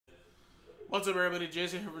What's up, everybody?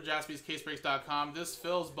 Jason here for JaspysCaseBreaks.com. This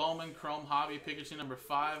fills Bowman Chrome Hobby Pikachu number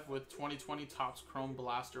 5 with 2020 Topps Chrome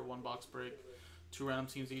Blaster 1-box break. 2 random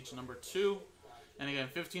teams each, number 2. And again,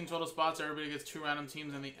 15 total spots. Everybody gets 2 random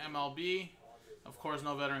teams in the MLB. Of course,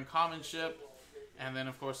 no veteran commonship. And then,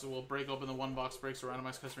 of course, we'll break open the 1-box breaks, so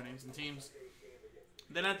randomize customer names and teams.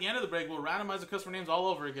 Then at the end of the break, we'll randomize the customer names all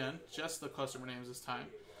over again. Just the customer names this time.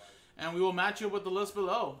 And we will match you up with the list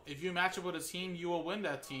below. If you match up with a team, you will win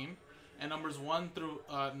that team. And numbers 1 through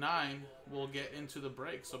 9 will get into the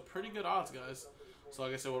break. So pretty good odds, guys. So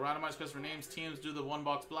like I said, we'll randomize customer names, teams, do the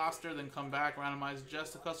 1-box blaster, then come back, randomize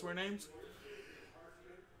just the customer names.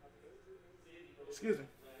 Excuse me.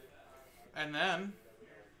 And then,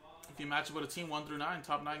 if you match up with a team 1 through 9,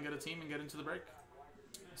 top 9 get a team and get into the break.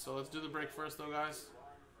 So let's do the break first, though, guys.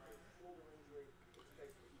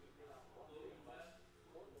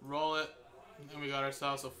 Roll it. And we got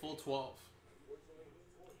ourselves a full 12.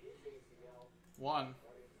 1,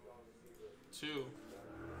 2,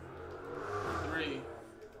 3,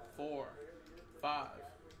 4, 5,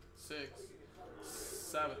 6,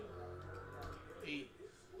 7, 8,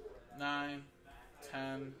 9,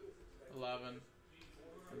 10, 11,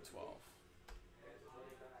 and 12.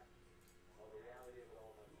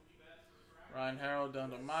 Ryan Harrow down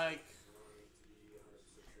to Mike.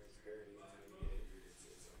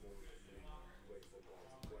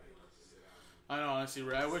 I know, honestly,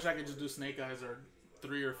 Ray. I wish I could just do Snake Eyes or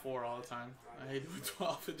 3 or 4 all the time. I hate doing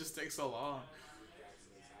 12. It just takes so long.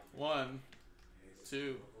 1,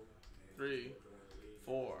 2, 3,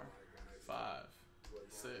 4, 5,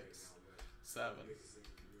 6, 7,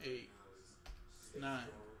 8, 9,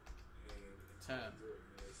 10,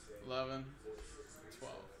 11,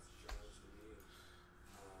 12.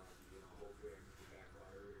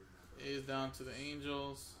 A is down to the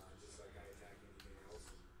Angels.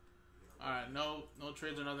 Alright, no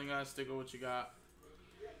trades or nothing, guys. Stick with what you got.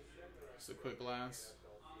 Just a quick glance.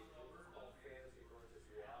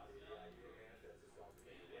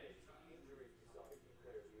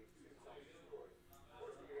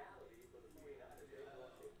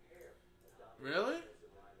 Really?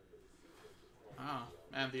 Ah,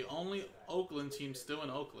 man, the only Oakland team still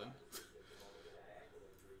in Oakland.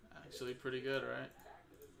 Actually pretty good, right?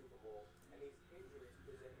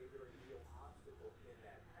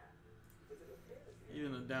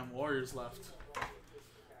 Even the damn Warriors left.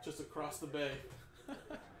 Just across the bay.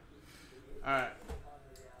 Alright.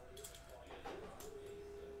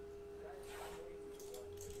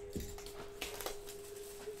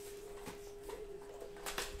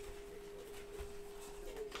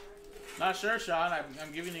 Not sure, Sean.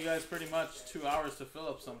 I'm giving you guys pretty much 2 hours to fill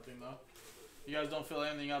up something, though. If you guys don't fill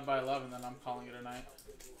anything up by 11, then I'm calling it a night.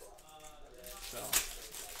 So,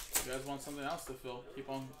 if you guys want something else to fill, keep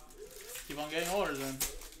on getting orders in.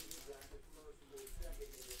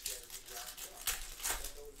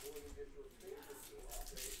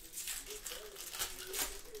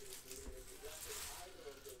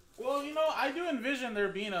 Well, you know, I do envision there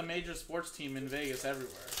being a major sports team in Vegas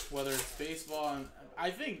everywhere. Whether it's baseball, and I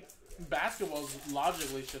think basketball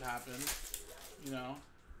logically should happen, you know.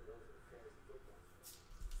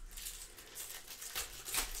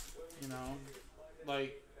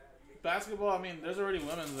 Like basketball, I mean, there's already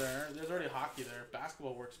women there. There's already hockey there.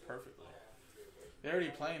 Basketball works perfectly. They already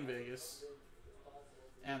play in Vegas.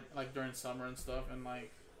 And, like, during summer and stuff. And,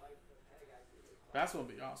 like, basketball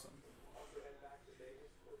would be awesome.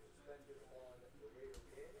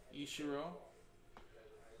 Ichiro.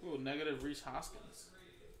 Ooh, negative Reese Hoskins.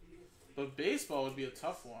 But baseball would be a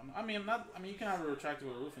tough one. I mean, you can have a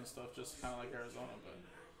retractable roof and stuff, just kind of like Arizona. But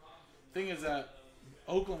the thing is that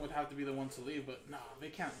Oakland would have to be the one to leave, but no, they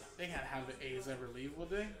can't have the A's ever leave, would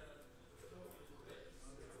they?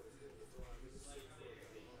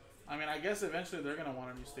 I mean, I guess eventually they're gonna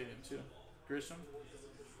want a new stadium too, Grisham,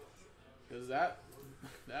 because that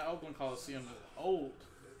Oakland Coliseum is old,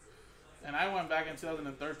 and I went back in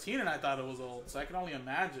 2013 and I thought it was old, so I can only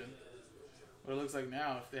imagine what it looks like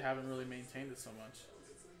now if they haven't really maintained it so much.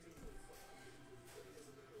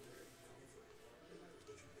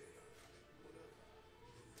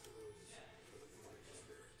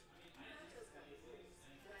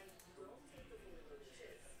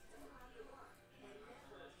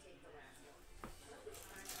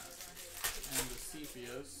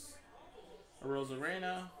 Cephas,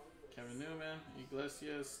 Rosarena, Kevin Newman,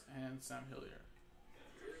 Iglesias, and Sam Hilliard.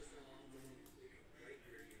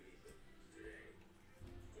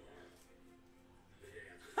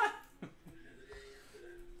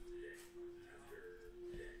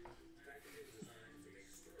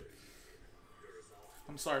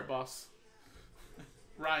 I'm sorry, boss.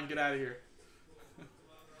 Ryan, get out of here.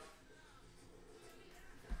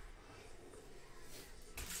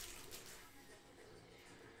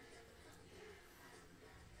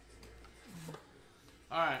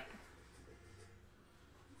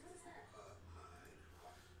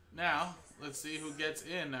 Now, let's see who gets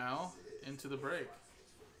in now into the break.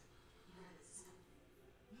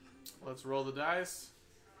 Let's roll the dice.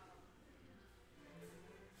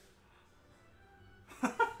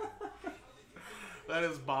 That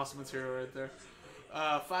is boss material right there.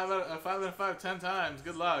 5 out of 5, 10 times.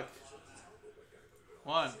 Good luck.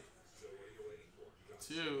 1,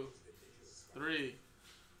 2, 3,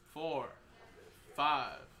 4,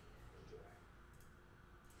 5,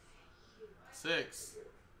 6,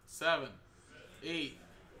 7, 8,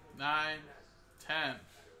 9, 10.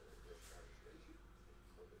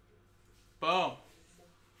 Boom.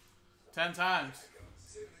 10 times.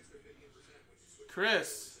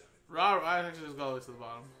 Chris. Robert. I actually just go all the way to the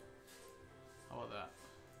bottom. How about that?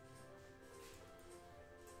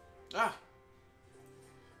 Ah.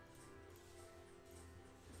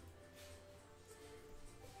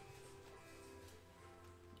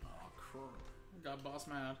 Oh, crap. Got boss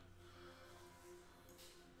mad.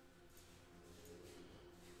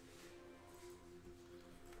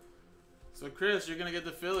 So Chris, you're gonna get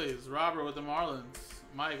the Phillies. Robert with the Marlins.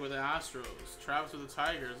 Mike with the Astros. Travis with the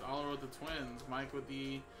Tigers. Oliver with the Twins. Mike with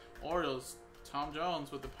the Orioles. Tom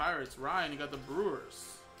Jones with the Pirates. Ryan, you got the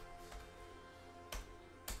Brewers.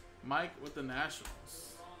 Mike with the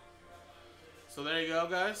Nationals. So there you go,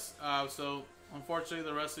 guys. So unfortunately,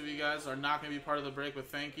 the rest of you guys are not going to be part of the break, but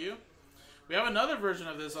thank you. We have another version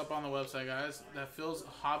of this up on the website, guys, that fills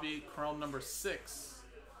Hobby Chrome number 6,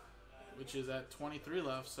 which is at 23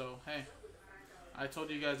 left. So, hey, I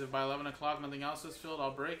told you guys if by 11 o'clock nothing else is filled,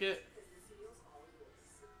 I'll break it.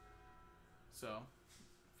 So,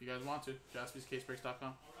 if you guys want to,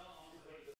 jaspyscasebreaks.com.